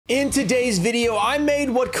In today's video, I made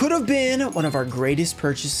what could have been one of our greatest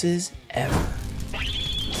purchases ever.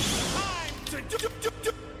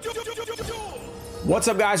 What's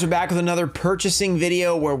up, guys? We're back with another purchasing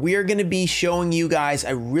video where we are going to be showing you guys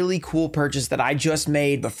a really cool purchase that I just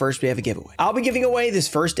made, but first we have a giveaway. I'll be giving away this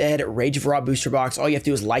first Ed Rage of Raw booster box. All you have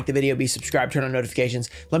to do is like the video, be subscribed, turn on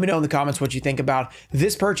notifications. Let me know in the comments what you think about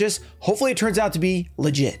this purchase. Hopefully it turns out to be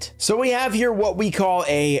legit. So we have here what we call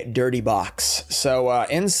a dirty box. So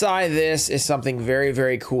inside this is something very,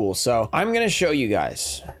 very cool. So I'm going to show you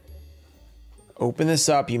guys. Open this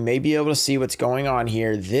up. You may be able to see what's going on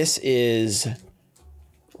here. This is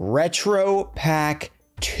Retro Pack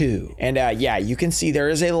 2. And yeah, you can see there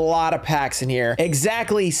is a lot of packs in here.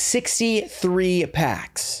 Exactly 63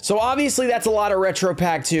 packs. So obviously that's a lot of Retro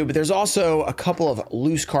Pack 2, but there's also a couple of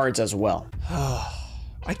loose cards as well.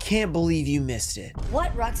 I can't believe you missed it.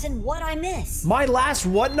 What, Ruxin? What I miss? My last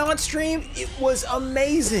Whatnot stream, it was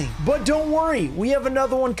amazing. But don't worry, we have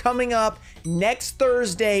another one coming up next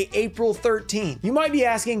Thursday, April 13th. You might be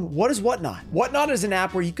asking, what is Whatnot? Whatnot is an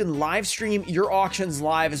app where you can live stream your auctions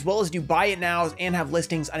live, as well as do buy it nows and have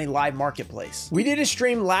listings on a live marketplace. We did a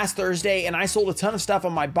stream last Thursday and I sold a ton of stuff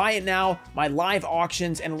on my buy it now, my live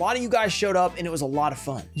auctions, and a lot of you guys showed up and it was a lot of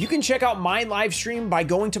fun. You can check out my live stream by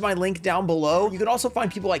going to my link down below. You can also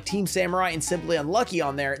find people like Team Samurai and Simply Unlucky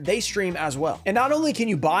on there. They stream as well. And not only can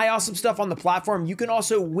you buy awesome stuff on the platform, you can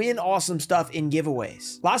also win awesome stuff in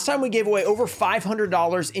giveaways. Last time we gave away over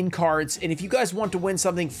 $500 in cards, and if you guys want to win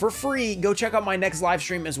something for free, go check out my next live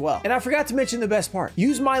stream as well. And I forgot to mention the best part.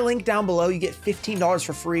 Use my link down below. You get $15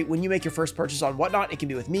 for free when you make your first purchase on Whatnot. It can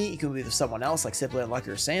be with me, it can be with someone else like Simply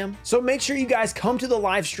Unlucky or Sam. So make sure you guys come to the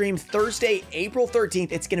live stream Thursday, April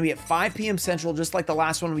 13th. It's gonna be at 5 p.m. Central, just like the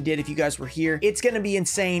last one we did if you guys were here. It's gonna be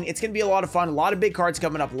insane. It's gonna be a lot of fun, a lot of big cards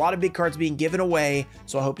coming up, a lot of big cards being given away.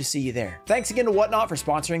 So I hope to see you there. Thanks again to Whatnot for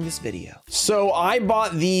sponsoring this video. So I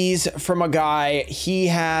bought these from a guy. He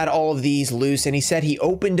had all of these loose and he said he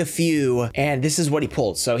opened a few and this is what he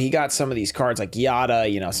pulled. So he got some of these cards like Yada,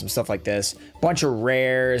 you know, some stuff like this, bunch of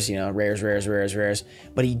rares, you know, rares.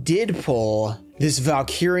 But he did pull this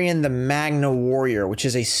Valkyrian the Magna Warrior, which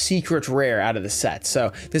is a secret rare out of the set.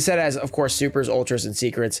 So this set has, of course, supers, ultras, and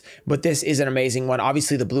secrets, but this is an amazing one.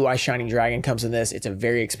 Obviously, the Blue Eye Shining Dragon comes in this. It's a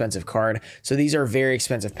very expensive card. So these are very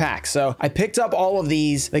expensive packs. So I picked up all of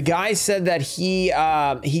these. The guy said that he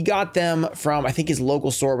got them from, I think, his local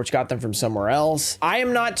store, which got them from somewhere else. I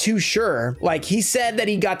am not too sure. Like, he said that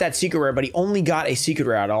he got that secret rare, but he only got a secret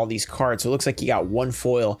rare out of all these cards. So it looks like he got one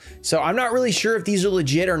foil. So I'm not really sure if these are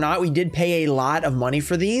legit or not. We did pay a lot of money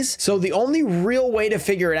for these. So the only real way to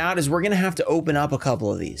figure it out is we're gonna have to open up a couple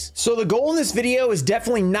of these. So the goal in this video is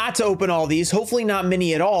definitely not to open all these, hopefully not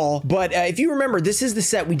many at all. But if you remember, this is the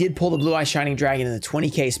set we did pull the Blue Eye Shining Dragon in the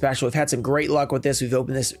 20K special. We've had some great luck with this. We've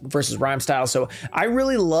opened this versus Rhyme Style. So I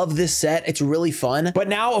really love this set. It's really fun. But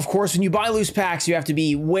now, of course, when you buy loose packs, you have to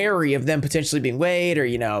be wary of them potentially being weighed or,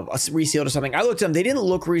 you know, resealed or something. I looked at them. They didn't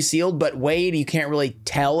look resealed, but weighed, you can't really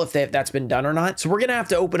tell if that's been done or not. So we're gonna have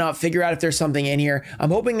to open up, figure out if there's something in here.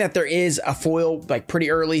 I'm hoping that there is a foil like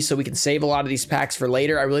pretty early so we can save a lot of these packs for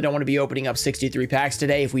later. I really don't want to be opening up 63 packs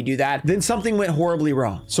today. If we do that, then something went horribly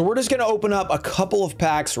wrong. So we're just going to open up a couple of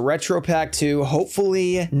packs, Retro Pack 2.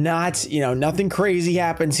 Hopefully not, you know, nothing crazy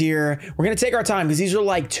happens here. We're going to take our time because these are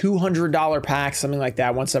like $200 packs, something like that,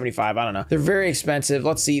 175. I don't know. They're very expensive.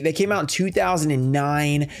 Let's see. They came out in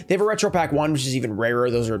 2009. They have a Retro Pack 1, which is even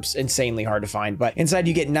rarer. Those are insanely hard to find. But inside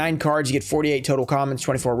you get 9 cards. You get 48 total commons,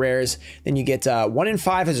 24 rares. Then you get 1 in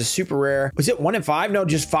 5 as a super rare. Was it 1 in 5? No,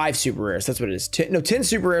 just 5 super rares. That's what it is. 10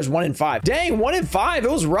 super rares, 1 in 5. Dang, 1 in 5.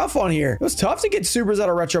 It was rough on here. It was tough to get supers out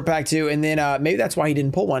of Retro Pack 2. And then maybe that's why he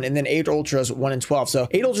didn't pull one. And then 8 ultras, 1 in 12. So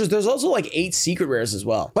 8 ultras. There's also like 8 secret rares as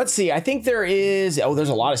well. Let's see. I think there is, oh, there's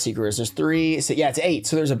a lot of secret rares. There's 3. So yeah, it's 8.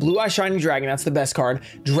 So there's a Blue Eye Shining Dragon. That's the best card.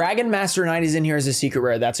 Dragon Master Knight is in here as a secret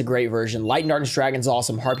rare. That's a great version. Light and Darkness Dragon's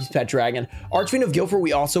awesome. Harpy's Pet Dragon. Archfiend of Guilford.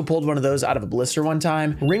 We also pulled one of those out of a blister one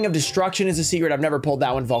time. Ring of Destruction is a secret. I've never pulled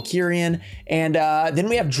that one. Valkyrian. And then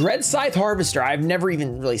we have Dread Scythe Harvester. I've never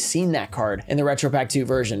even really seen that card in the Retro Pack 2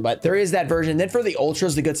 version, but there is that version. Then for the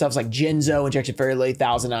ultras, the good stuff's like Jinzo, Injection Fairy Lily,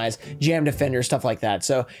 Thousand Eyes, Jam Defender, stuff like that.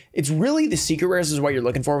 So it's really the secret rares is what you're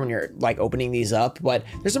looking for when you're like opening these up, but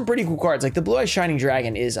there's some pretty cool cards. Like the Blue Eye Shining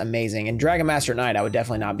Dragon is amazing, and Dragon Master Knight I would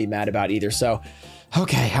definitely not be mad about either. So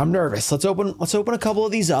okay, I'm nervous. Let's open a couple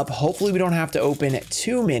of these up. Hopefully we don't have to open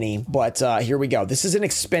too many, but here we go. This is an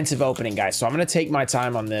expensive opening, guys, so I'm gonna take my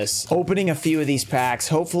time on this, opening a few of these packs.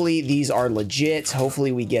 Hopefully these are legit.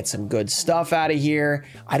 Hopefully we get some good stuff out of here.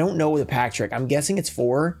 I don't know the pack trick. I'm guessing it's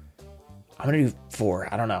 4. I'm gonna do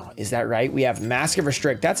 4. I don't know. Is that right? We have Mask of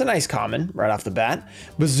Restrict. That's a nice common right off the bat.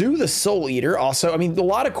 Bazoo the Soul Eater. Also, I mean, a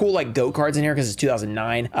lot of cool like GOAT cards in here because it's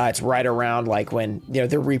 2009. It's right around like when, you know,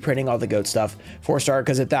 they're reprinting all the GOAT stuff. 4-star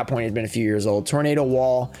because at that point it's been a few years old. Tornado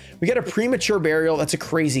Wall. We got a Premature Burial. That's a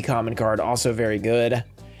crazy common card. Also very good.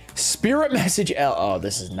 Spirit Message L. Oh,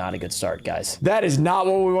 this is not a good start, guys. That is not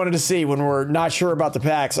what we wanted to see when we're not sure about the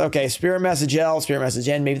packs. Okay, Spirit Message L, Spirit Message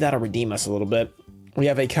N. Maybe that'll redeem us a little bit. We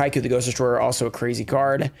have a Kaiku the Ghost Destroyer, also a crazy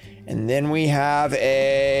card. And then we have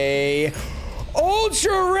a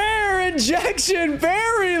ultra rare Injection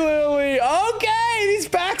Fairy Lily. Okay, these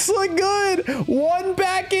packs look good. 1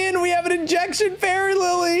 pack in, we have an Injection Fairy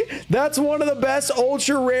Lily. That's one of the best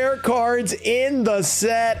ultra rare cards in the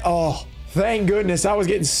set. Oh, thank goodness. I was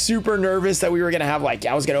getting super nervous that we were going to have like,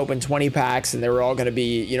 I was going to open 20 packs and they were all going to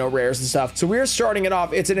be, you know, rares and stuff. So we're starting it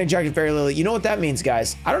off. It's an Injection Fairy Lily. You know what that means,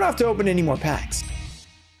 guys? I don't have to open any more packs.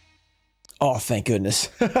 Oh, thank goodness.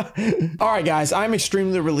 All right, guys, I'm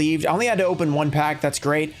extremely relieved. I only had to open 1 pack. That's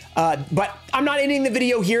great. But I'm not ending the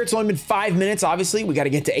video here. It's only been 5 minutes. Obviously, we got to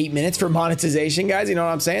get to 8 minutes for monetization, guys. You know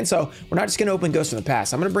what I'm saying? So we're not just going to open Ghosts from the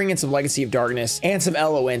Past. I'm going to bring in some Legacy of Darkness and some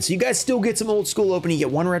LON. So you guys still get some old school opening. You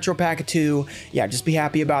get 1 retro pack of 2. Yeah, just be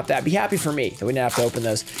happy about that. Be happy for me that we didn't have to open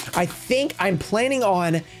those. I think I'm planning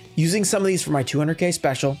on using some of these for my 200K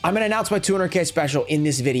special. I'm gonna announce my 200K special in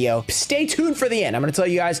this video. Stay tuned for the end. I'm gonna tell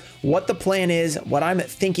you guys what the plan is, what I'm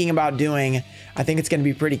thinking about doing. I think it's gonna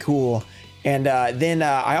be pretty cool. And then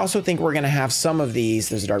I also think we're gonna have some of these.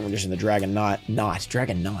 There's a Dark Magician, the Dragon Knight.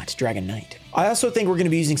 I also think we're gonna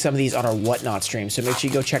be using some of these on our Whatnot stream, so make sure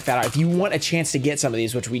you go check that out. If you want a chance to get some of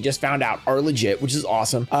these, which we just found out are legit, which is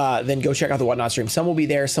awesome, then go check out the Whatnot stream. Some will be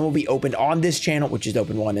there, some will be opened on this channel, which is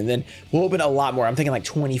open 1, and then we'll open a lot more. I'm thinking like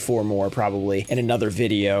 24 more probably in another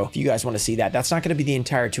video. If you guys wanna see that, that's not gonna be the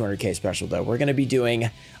entire 200K special though. We're gonna be doing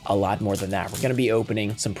a lot more than that. We're gonna be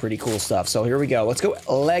opening some pretty cool stuff. So here we go. Let's go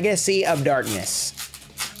Legacy of Darkness.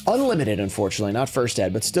 Unlimited, unfortunately, not first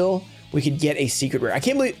ed, but still we could get a secret rare. I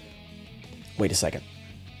can't believe, wait a second.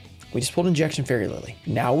 We just pulled Injection Fairy Lily.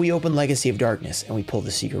 Now we open Legacy of Darkness and we pull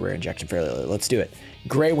the secret rare Injection Fairy Lily. Let's do it.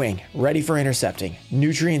 Grey Wing, ready for intercepting.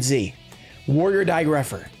 Nutrient Z, Warrior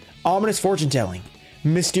Digrepher, Ominous Fortune Telling,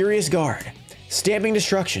 Mysterious Guard, Stamping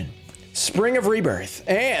Destruction, Spring of Rebirth,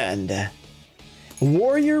 and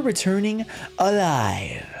Warrior Returning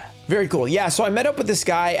Alive. Very cool. Yeah, so I met up with this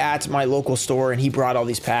guy at my local store and he brought all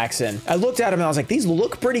these packs and I looked at him and I was like, these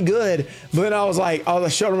look pretty good. But then I was like, I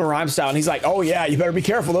showed him a rhyme style and he's like, oh yeah, you better be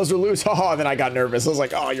careful. Those are loose. Oh, and then I got nervous. I was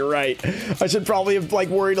like, oh, you're right. I should probably have like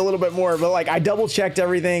worried a little bit more, but like I double checked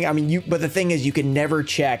everything. I mean, but the thing is you can never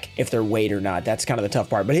check if they're weight or not. That's kind of the tough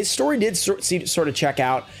part, but his story did sort of check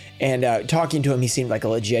out. And talking to him, he seemed like a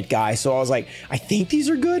legit guy. So I was like, I think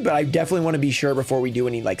these are good, but I definitely want to be sure before we do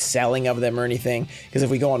any like selling of them or anything. Because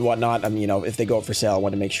if we go on Whatnot, you know, if they go up for sale, I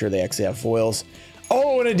want to make sure they actually have foils.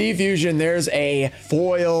 Oh, and a defusion. There's a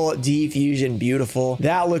foil defusion. Beautiful.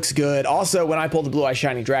 That looks good. Also, when I pulled the Blue Eye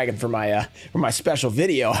Shining Dragon for my special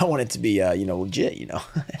video, I want it to be, you know, legit, you know.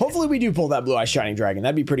 Hopefully we do pull that Blue Eye Shining Dragon.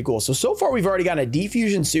 That'd be pretty cool. So far we've already got a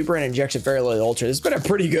defusion super and Injection Fairy Lily Ultra. This has been a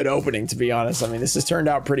pretty good opening, to be honest. I mean, this has turned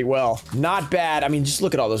out pretty well. Not bad. I mean, just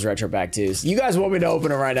look at all those retro pack twos. You guys want me to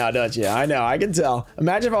open them right now, don't you? I know, I can tell.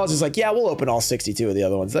 Imagine if I was just like, yeah, we'll open all 62 of the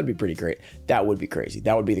other ones. That'd be pretty great. That would be crazy.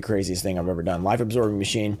 That would be the craziest thing I've ever done. Life Absorbing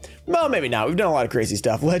Machine. Well, maybe not. We've done a lot of crazy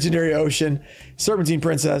stuff. Legendary Ocean, Serpentine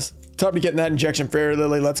Princess. Time to get in that Injection Fairy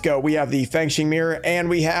Lily. Let's go. We have the Fangxing Mirror and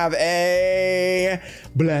we have a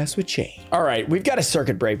Blast with Chain. All right, we've got a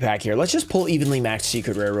Circuit Break pack here. Let's just pull evenly matched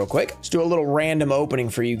Secret Rare real quick. Let's do a little random opening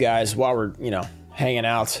for you guys while we're, you know, hanging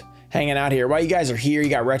out here. While you guys are here, you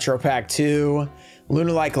got Retro Pack 2.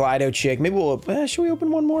 Lunalight Kaleido Chick. Maybe we'll, should we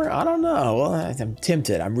open one more? I don't know. Well, I'm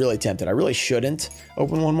tempted. I'm really tempted. I really shouldn't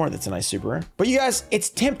open one more. That's a nice super rare. But you guys, it's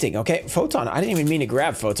tempting, okay? Photon, I didn't even mean to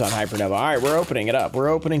grab Photon Hypernova. All right, we're opening it up. We're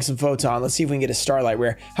opening some Photon. Let's see if we can get a Starlight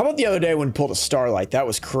rare. How about the other day when we pulled a Starlight? That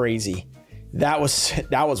was crazy. That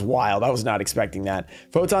was wild. I was not expecting that.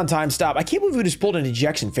 Photon Time Stop. I can't believe we just pulled an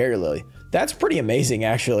Injection Fairy Lily. That's pretty amazing,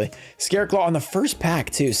 actually. Scareclaw on the first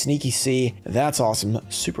pack, too. Sneaky C. That's awesome.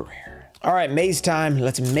 Super rare. All right, maze time.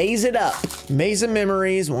 Let's maze it up. Maze of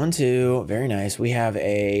Memories. 1, 2. Very nice. We have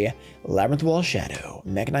a Labyrinth Wall Shadow,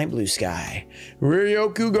 Mech Knight Blue Sky,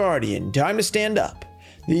 Ryoku Guardian, Time to Stand Up,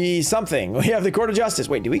 the something. We have the Court of Justice.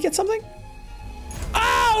 Wait, did we get something?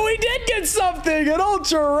 Oh, we did get something! An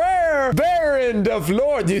ultra rare Baron de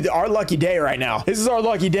Flor. Dude, our lucky day right now. This is our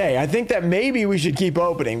lucky day. I think that maybe we should keep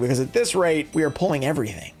opening because at this rate, we are pulling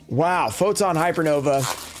everything. Wow, Photon Hypernova.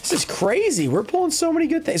 This is crazy. We're pulling so many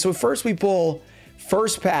good things. So first we pull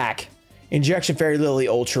first pack, Injection Fairy Lily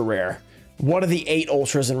Ultra Rare. one of the 8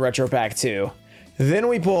 ultras in Retro Pack 2. Then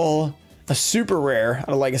we pull a super rare out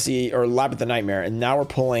of Legacy or Labyrinth of Nightmare, and now we're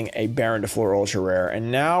pulling a Baron de Fleur ultra rare,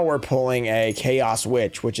 and now we're pulling a Chaos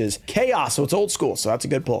Witch, which is Chaos, so it's old school, so that's a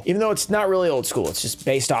good pull. Even though it's not really old school, it's just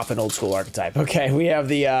based off an old school archetype. Okay, we have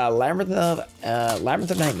the Labyrinth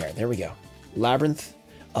of Nightmare. There we go. Labyrinth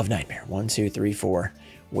of Nightmare. 1, 2, 3, 4.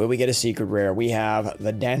 Will we get a secret rare? We have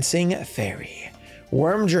the Dancing Fairy,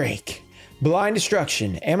 Worm Drake, Blind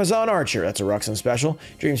Destruction, Amazon Archer, that's a Ruxin special,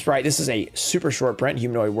 Dream Sprite, this is a super short print,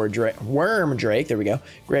 Humanoid Worm Drake, there we go,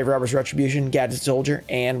 Grave Robber's Retribution, Gadget Soldier,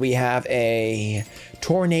 and we have a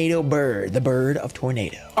Tornado Bird, the Bird of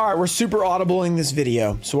Tornado. All right, we're super audibling this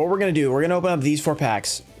video, so what we're gonna do, we're gonna open up these 4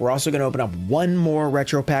 packs. We're also gonna open up one more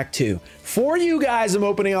Retro Pack 2. For you guys, I'm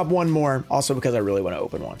opening up one more, also because I really wanna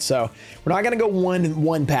open one. So we're not gonna go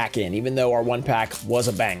one pack in, even though our 1 pack was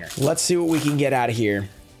a banger. Let's see what we can get out of here.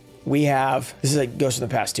 We have, this is like Ghost in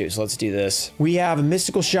the Past 2, so let's do this. We have a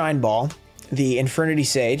Mystical Shine Ball, the Infernity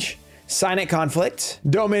Sage, Signet Conflict,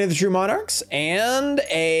 Domain of the True Monarchs, and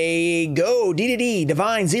a Go DDD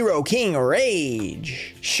Divine Zero King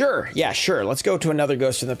Rage. Sure, yeah, sure. Let's go to another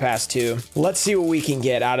Ghost in the Past 2. Let's see what we can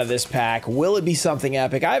get out of this pack. Will it be something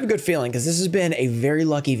epic? I have a good feeling because this has been a very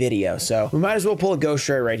lucky video, so we might as well pull a Ghost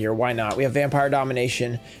Ray right here. Why not? We have Vampire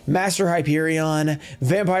Domination, Master Hyperion,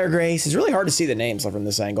 Vampire Grace. It's really hard to see the names from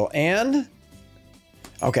this angle, and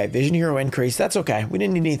okay, Vision Hero Increase, that's okay. We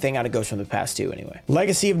didn't need anything out of Ghost from the Past 2 anyway.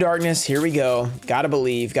 Legacy of Darkness, here we go. Gotta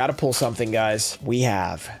believe, gotta pull something, guys. We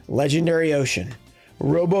have Legendary Ocean,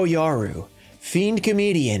 Robo Yaru, Fiend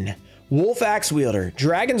Comedian, Wolf Axe Wielder,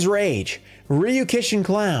 Dragon's Rage, Ryu Kishin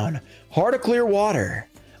Clown, Heart of Clear Water,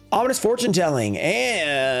 Ominous Fortune Telling,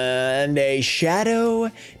 and a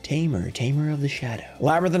Shadow Tamer, Tamer of the Shadow.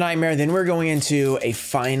 Labyrinth of Nightmare, then we're going into a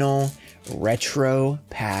final Retro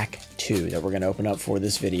Pack 2 that we're going to open up for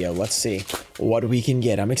this video. Let's see what we can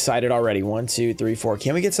get. I'm excited already. 1, 2, 3, 4.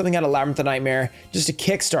 Can we get something out of Labyrinth of Nightmare just to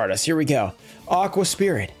kickstart us? Here we go. Aqua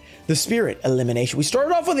Spirit, the Spirit Elimination. We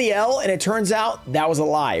started off with the L, and it turns out that was a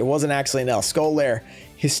lie. It wasn't actually an L. Skull Lair,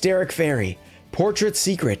 Hysteric Fairy, Portrait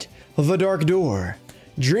Secret, The Dark Door,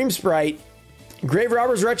 Dream Sprite, Grave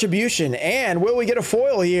Robber's Retribution, and will we get a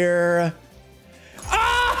foil here?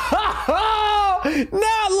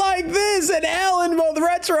 Not like this! An L in both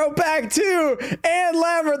Retro Pack 2 and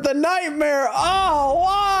Labyrinth of Nightmare. Oh,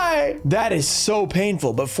 why? That is so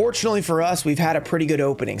painful, but fortunately for us, we've had a pretty good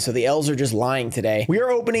opening, so the L's are just lying today. We are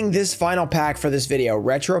opening this final pack for this video,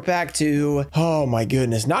 Retro Pack 2. Oh my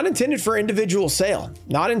goodness, not intended for individual sale.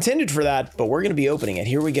 Not intended for that, but we're gonna be opening it.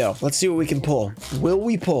 Here we go. Let's see what we can pull. Will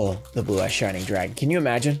we pull the Blue Eyes Shining Dragon? Can you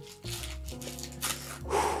imagine?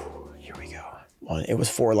 It was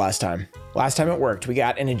 4 last time. Last time it worked. We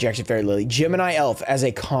got an Injection Fairy Lily. Gemini Elf as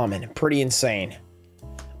a common. Pretty insane.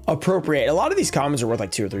 Appropriate. A lot of these commons are worth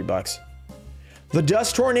like $2 or $3. The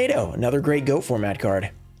Dust Tornado. Another great GOAT format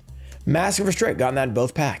card. Mask of Restrict. Gotten that in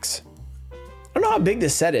both packs. I don't know how big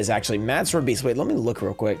this set is actually. Mad Sword Beast. Wait, let me look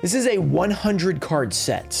real quick. This is a 100 card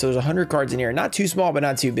set. So there's 100 cards in here. Not too small, but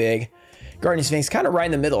not too big. Guardian Sphinx. Kind of right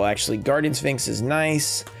in the middle actually. Guardian Sphinx is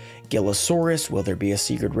nice. Gillosaurus. Will there be a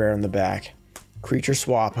secret rare in the back? Creature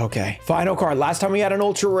swap, okay. Final card. Last time we had an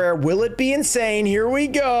ultra rare. Will it be insane? Here we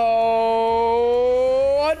go.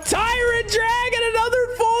 A Tyrant Dragon, another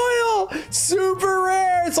foil. Super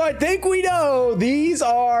rare. So I think we know these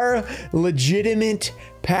are legitimate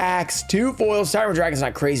packs. 2 foils. Tyrant Dragon's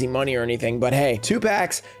not crazy money or anything, but hey, 2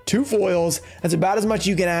 packs, 2 foils. That's about as much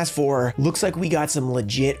you can ask for. Looks like we got some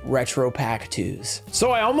legit Retro Pack 2s. So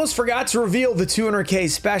I almost forgot to reveal the 200K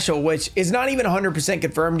special, which is not even 100%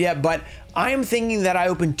 confirmed yet, but I am thinking that I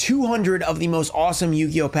opened 200 of the most awesome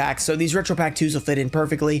Yu-Gi-Oh packs, so these Retro Pack 2s will fit in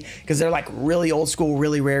perfectly because they're like really old school,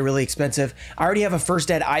 really rare, really expensive. I already have a First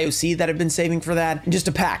Ed IOC that I've been saving for that, and just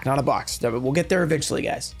a pack, not a box. We'll get there eventually,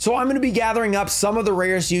 guys. So I'm going to be gathering up some of the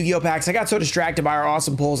rarest Yu-Gi-Oh packs. I got so distracted by our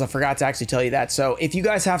awesome pulls, I forgot to actually tell you that. So if you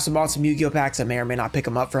guys have some awesome Yu-Gi-Oh packs, I may or may not pick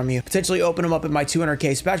them up from you. Potentially open them up in my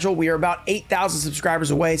 200K special. We are about 8,000 subscribers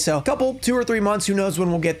away, so a couple, 2 or 3 months, who knows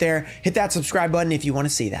when we'll get there. Hit that subscribe button if you want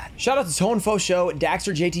to see that. Shout out to Tone Fo Show,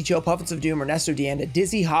 Daxter, JT Cho, Puffins of Doom, Ernesto Deanda,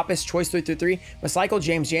 Dizzy, Hoppus, Choice 333, Macycle,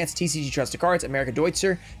 James Jance, TCG Trusted Cards, America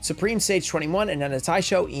Deutzer, Supreme Sage 21, Ananda Tai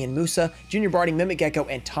Show, Ian Musa, Junior Barty, Mimic Gecko,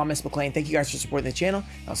 and Thomas McLean. Thank you guys for supporting the channel.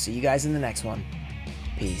 I'll see you guys in the next one.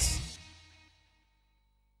 Peace.